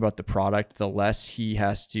talk about the product, the less he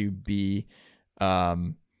has to be,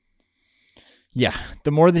 the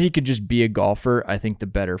more that he could just be a golfer, I think the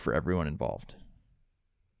better for everyone involved.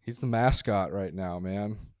 He's the mascot right now,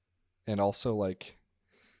 man. And also like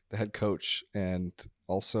the head coach and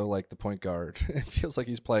also like the point guard. It feels like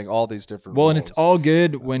he's playing all these different roles. And it's all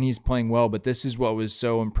good when he's playing well, but this is what was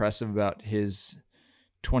so impressive about his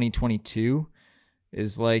 2022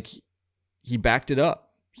 is like he backed it up.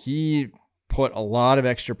 He put a lot of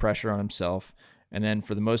extra pressure on himself, and then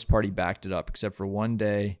for the most part he backed it up, except for one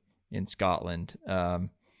day in Scotland.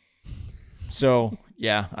 So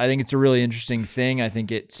yeah, I think it's a really interesting thing. I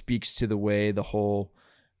think it speaks to the way the whole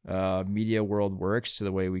media world works, to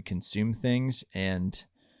the way we consume things. And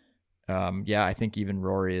I think even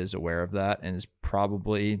Rory is aware of that and is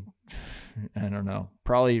probably I don't know,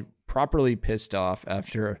 probably properly pissed off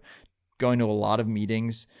after going to a lot of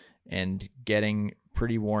meetings and getting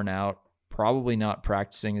pretty worn out, probably not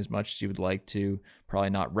practicing as much as you would like to, probably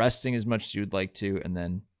not resting as much as you would like to, and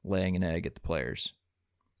then laying an egg at the players.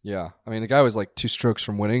 Yeah. I mean, the guy was like 2 strokes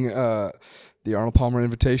from winning the Arnold Palmer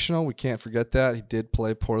Invitational. We can't forget that. He did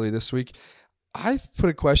play poorly this week. I put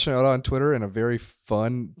a question out on Twitter in a very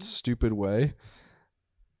fun, stupid way,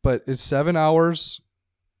 but is 7 hours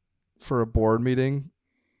for a board meeting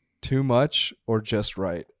too much or just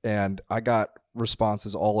right? And I got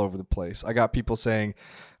responses all over the place. I got people saying,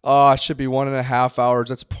 oh, it should be 1.5 hours.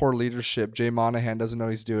 That's poor leadership. Jay Monahan doesn't know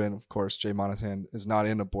what he's doing. Of course, Jay Monahan is not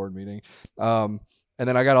in a board meeting. And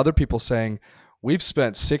then I got other people saying, we've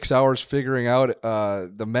spent 6 hours figuring out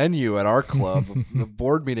the menu at our club. The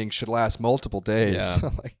board meeting should last multiple days. Yeah.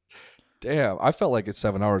 Like, damn, I felt like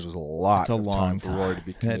 7 hours was a lot. It's a long time for Rory to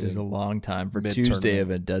be committed. That is a long time for Mid-tournament. Tuesday of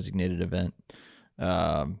a designated event.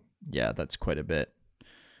 Yeah, that's quite a bit.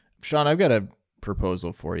 Sean, I've got a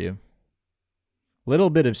proposal for you. Little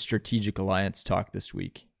bit of strategic alliance talk this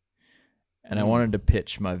week. And I wanted to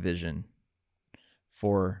pitch my vision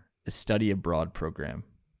for a study abroad program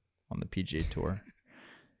on the PGA Tour.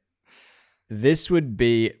 This would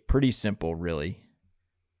be pretty simple, really.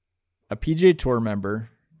 A PGA Tour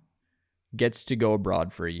member gets to go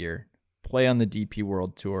abroad for a year, play on the DP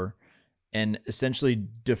World Tour, and essentially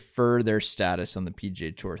defer their status on the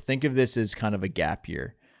PGA Tour. Think of this as kind of a gap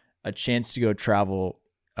year, a chance to go travel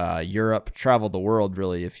Europe, travel the world,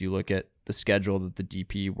 really, if you look at the schedule that the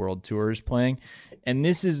DP World Tour is playing. And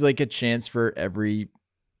this is like a chance for every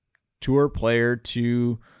tour player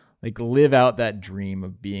to like live out that dream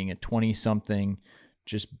of being a 20-something,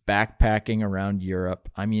 just backpacking around Europe.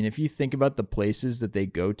 I mean, if you think about the places that they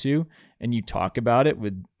go to and you talk about it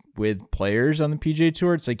with players on the PGA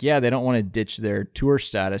Tour, it's like, yeah, they don't want to ditch their tour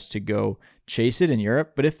status to go chase it in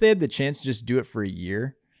Europe. But if they had the chance to just do it for a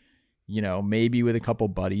year, you know, maybe with a couple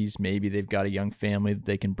buddies, maybe they've got a young family that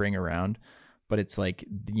they can bring around. But it's like,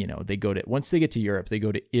 you know, once they get to Europe, they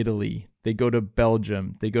go to Italy, they go to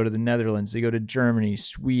Belgium, they go to the Netherlands, they go to Germany,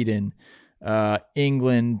 Sweden,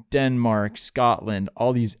 England, Denmark, Scotland,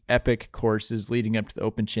 all these epic courses leading up to the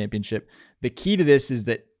Open Championship. The key to this is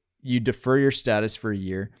that you defer your status for a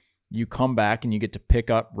year. You come back and you get to pick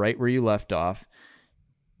up right where you left off.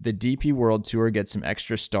 The DP World Tour gets some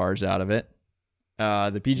extra stars out of it.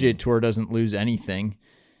 The PGA Tour doesn't lose anything.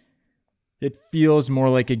 It feels more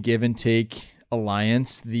like a give and take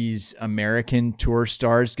alliance. These American tour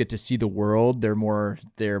stars get to see the world. They're more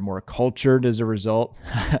cultured as a result.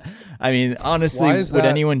 I mean, honestly, would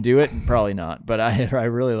anyone do it? Probably not. But I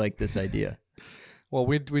really like this idea. Well,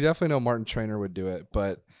 we definitely know Martin Trainer would do it,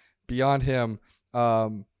 but beyond him,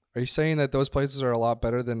 are you saying that those places are a lot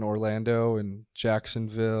better than Orlando and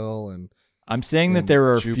Jacksonville? And I'm saying that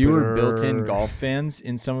there are Jupiter. fewer built-in golf fans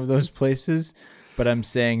in some of those places, but I'm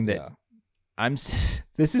saying that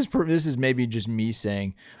this is maybe just me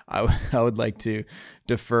saying I would like to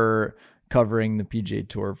defer covering the PGA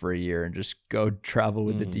Tour for a year and just go travel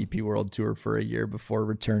with the DP World Tour for a year before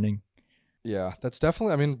returning. Yeah, that's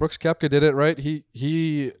definitely. I mean, Brooks Koepka did it, right?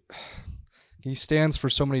 He stands for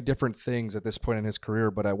so many different things at this point in his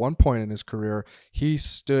career, but at one point in his career, he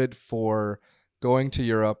stood for going to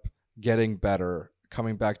Europe, getting better,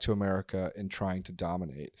 coming back to America, and trying to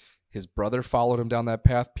dominate. His brother followed him down that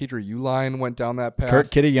path. Peter Uihlein went down that path. Kurt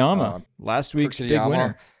Kitayama, last week's big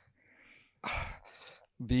winner.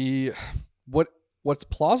 What's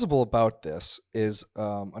plausible about this is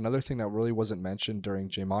another thing that really wasn't mentioned during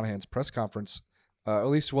Jay Monahan's press conference, at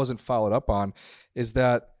least wasn't followed up on, is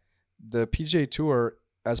that the PGA Tour,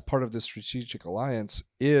 as part of the strategic alliance,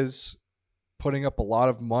 is putting up a lot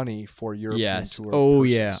of money for European Tour. Oh,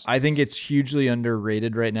 purses. yeah. I think it's hugely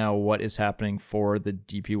underrated right now what is happening for the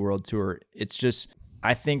DP World Tour. It's just,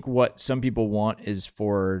 I think what some people want is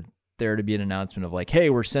for there to be an announcement of like, hey,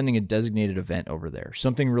 we're sending a designated event over there.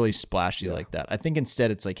 Something really splashy like that. I think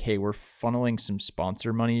instead it's like, hey, we're funneling some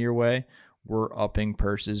sponsor money your way. We're upping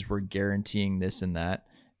purses. We're guaranteeing this and that.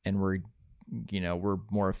 And we're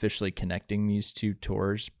more officially connecting these two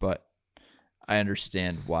tours. But I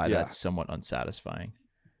understand why that's somewhat unsatisfying.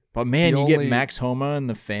 But man, you get Max Homa and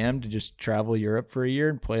the fam to just travel Europe for a year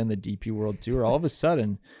and play on the DP World Tour. All of a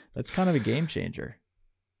sudden, that's kind of a game changer.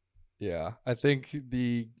 Yeah, I think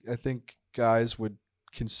guys would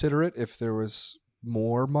consider it if there was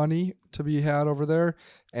more money to be had over there,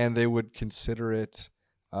 and they would consider it.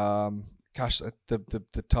 The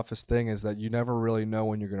toughest thing is that you never really know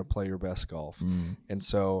when you're going to play your best golf, and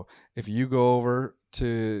so if you go over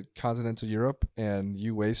to continental Europe and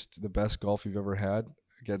you waste the best golf you've ever had,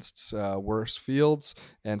 against worse fields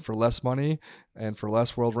and for less money and for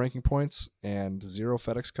less world ranking points and 0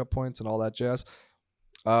 FedEx Cup points and all that jazz.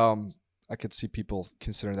 I could see people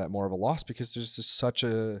considering that more of a loss because there's just such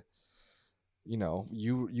a,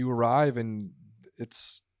 you arrive and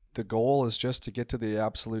the goal is just to get to the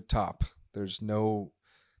absolute top. There's no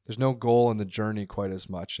goal in the journey quite as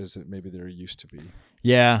much as it maybe there used to be.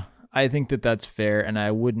 Yeah, I think that's fair, and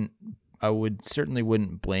I certainly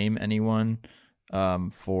wouldn't blame anyone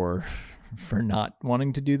for not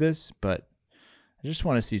wanting to do this, but I just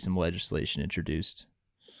want to see some legislation introduced.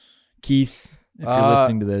 Keith, if you're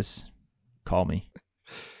listening to this, call me.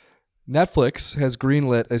 Netflix has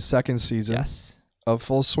greenlit a second season of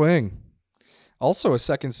Full Swing. Also a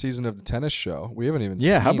second season of The Tennis Show. We haven't even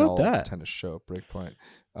seen how about all that? of The Tennis Show, Breakpoint.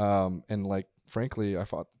 And frankly, I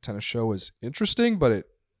thought The Tennis Show was interesting, but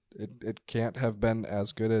it can't have been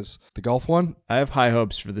as good as the golf one. I have high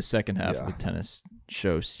hopes for the second half of the Tennis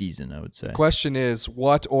Show season, I would say. The question is,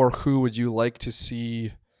 what or who would you like to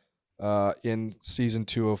see in season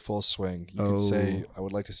 2 of Full Swing? You can say, I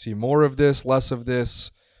would like to see more of this, less of this,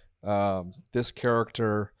 this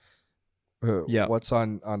character. What's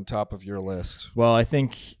on top of your list? Well, I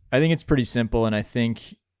think it's pretty simple, and I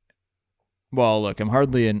think, well, look, I'm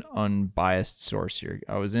hardly an unbiased source here.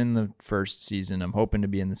 I was in the first season. I'm hoping to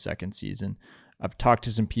be in the second season. I've talked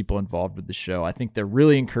to some people involved with the show. I think the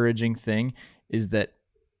really encouraging thing is that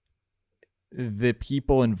the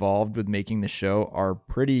people involved with making the show are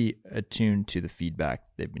pretty attuned to the feedback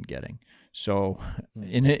they've been getting. So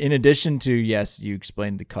in addition to, yes, you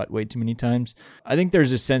explained the cut way too many times, I think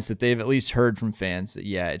there's a sense that they've at least heard from fans that,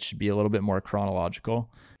 it should be a little bit more chronological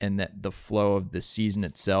and that the flow of the season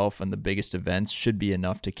itself and the biggest events should be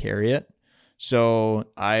enough to carry it. So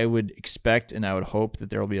I would expect and I would hope that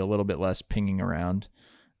there will be a little bit less pinging around.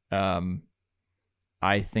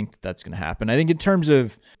 I think that's going to happen. I think in terms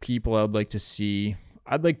of people I would like to see,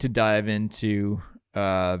 I'd like to dive into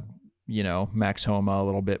Max Homa a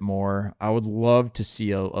little bit more. I would love to see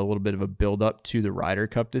a little bit of a build up to the Ryder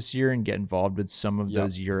Cup this year and get involved with some of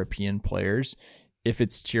those European players. If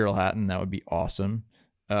it's Tyrrell Hatton, that would be awesome.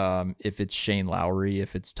 If it's Shane Lowry,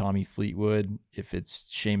 if it's Tommy Fleetwood, if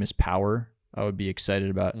it's Seamus Power, I would be excited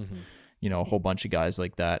about, a whole bunch of guys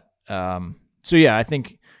like that. I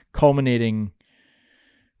think culminating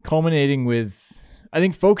with, I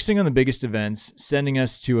think focusing on the biggest events, sending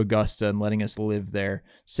us to Augusta and letting us live there,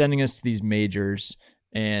 sending us to these majors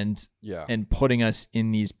and putting us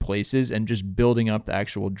in these places and just building up the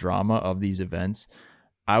actual drama of these events.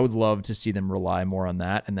 I would love to see them rely more on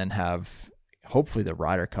that and then have hopefully the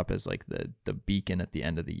Ryder Cup as like the beacon at the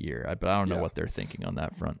end of the year. But I don't know what they're thinking on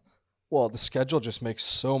that front. Well, the schedule just makes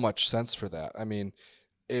so much sense for that. I mean,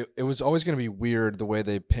 it was always going to be weird the way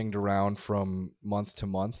they pinged around from month to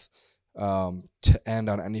month. To end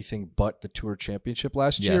on anything but the Tour Championship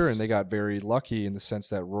last year, and they got very lucky in the sense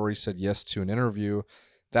that Rory said yes to an interview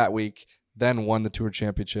that week, then won the Tour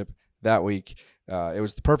Championship that week. It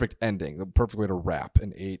was the perfect ending, the perfect way to wrap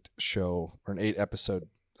an 8 episode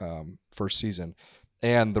first season.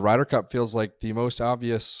 And the Ryder Cup feels like the most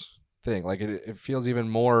obvious thing. Like it feels even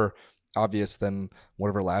more obvious than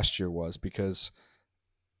whatever last year was, because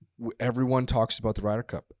everyone talks about the Ryder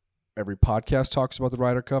Cup. Every podcast talks about the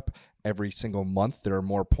Ryder Cup. Every single month there are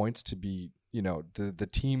more points to be, the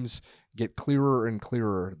teams get clearer and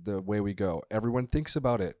clearer the way we go. Everyone thinks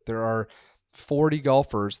about it. There are 40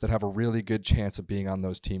 golfers that have a really good chance of being on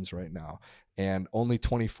those teams right now, and only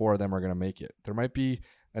 24 of them are going to make it. There might be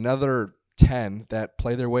another 10 that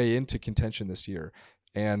play their way into contention this year,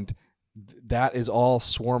 and that is all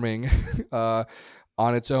swarming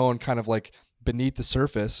on its own, kind of like beneath the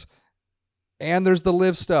surface. And there's the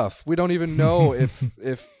live stuff. We don't even know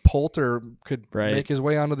if Poulter could make his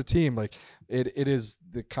way onto the team. Like it is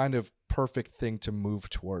the kind of perfect thing to move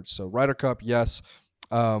towards. So Ryder Cup, yes.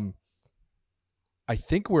 I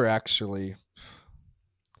think I'm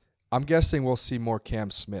guessing we'll see more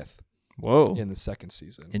Cam Smith. In the second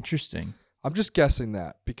season. Interesting. I'm just guessing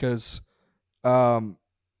that because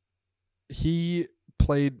he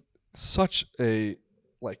played such a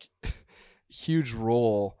huge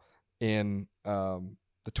role in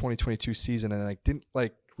the 2022 season, and didn't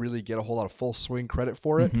really get a whole lot of Full Swing credit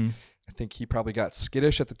for it. I think he probably got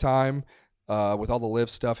skittish at the time with all the live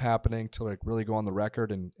stuff happening to really go on the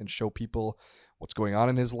record and show people what's going on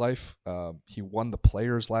in his life. He won the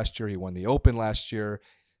Players last year. He won the Open last year,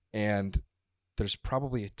 and there's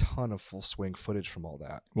probably a ton of Full Swing footage from all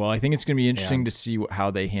that. Well, I think it's going to be interesting to see how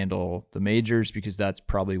they handle the majors, because that's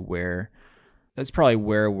probably where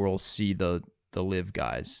we'll see the live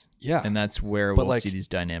guys. Yeah. And that's where we'll see these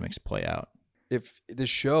dynamics play out. if the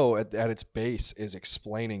show at its base is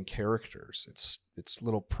explaining characters, it's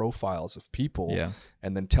little profiles of people, Yeah.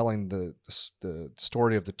 and then telling the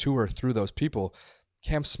story of the tour through those people,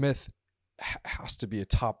 Cam Smith has to be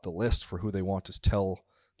atop the list for who they want to tell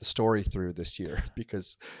the story through this year,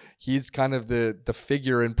 because he's kind of the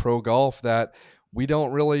figure in pro golf that we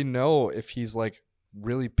don't really know if he's like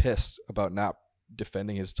really pissed about not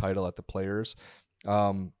defending his title at the Players.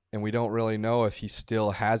 And we don't really know if he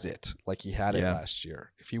still has it like he had it last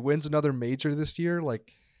year. If he wins another major this year,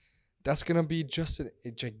 like that's going to be just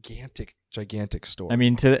a gigantic story. I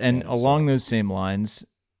mean, along those same lines,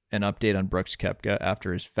 an update on Brooks Koepka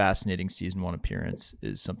after his fascinating season 1 appearance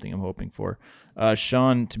is something I'm hoping for.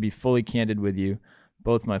 Sean, to be fully candid with you,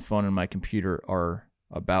 both my phone and my computer are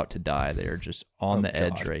about to die. They are just on the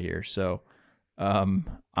edge right here. So I'm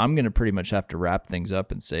going to pretty much have to wrap things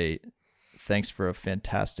up and say thanks for a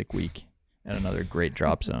fantastic week and another great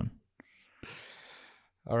drop zone.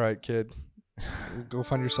 All right, kid. Go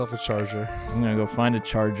find yourself a charger. I'm going to go find a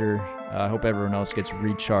charger. I hope everyone else gets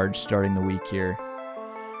recharged starting the week here.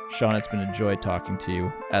 Sean, it's been a joy talking to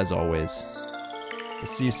you, as always. We'll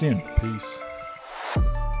see you soon. Peace.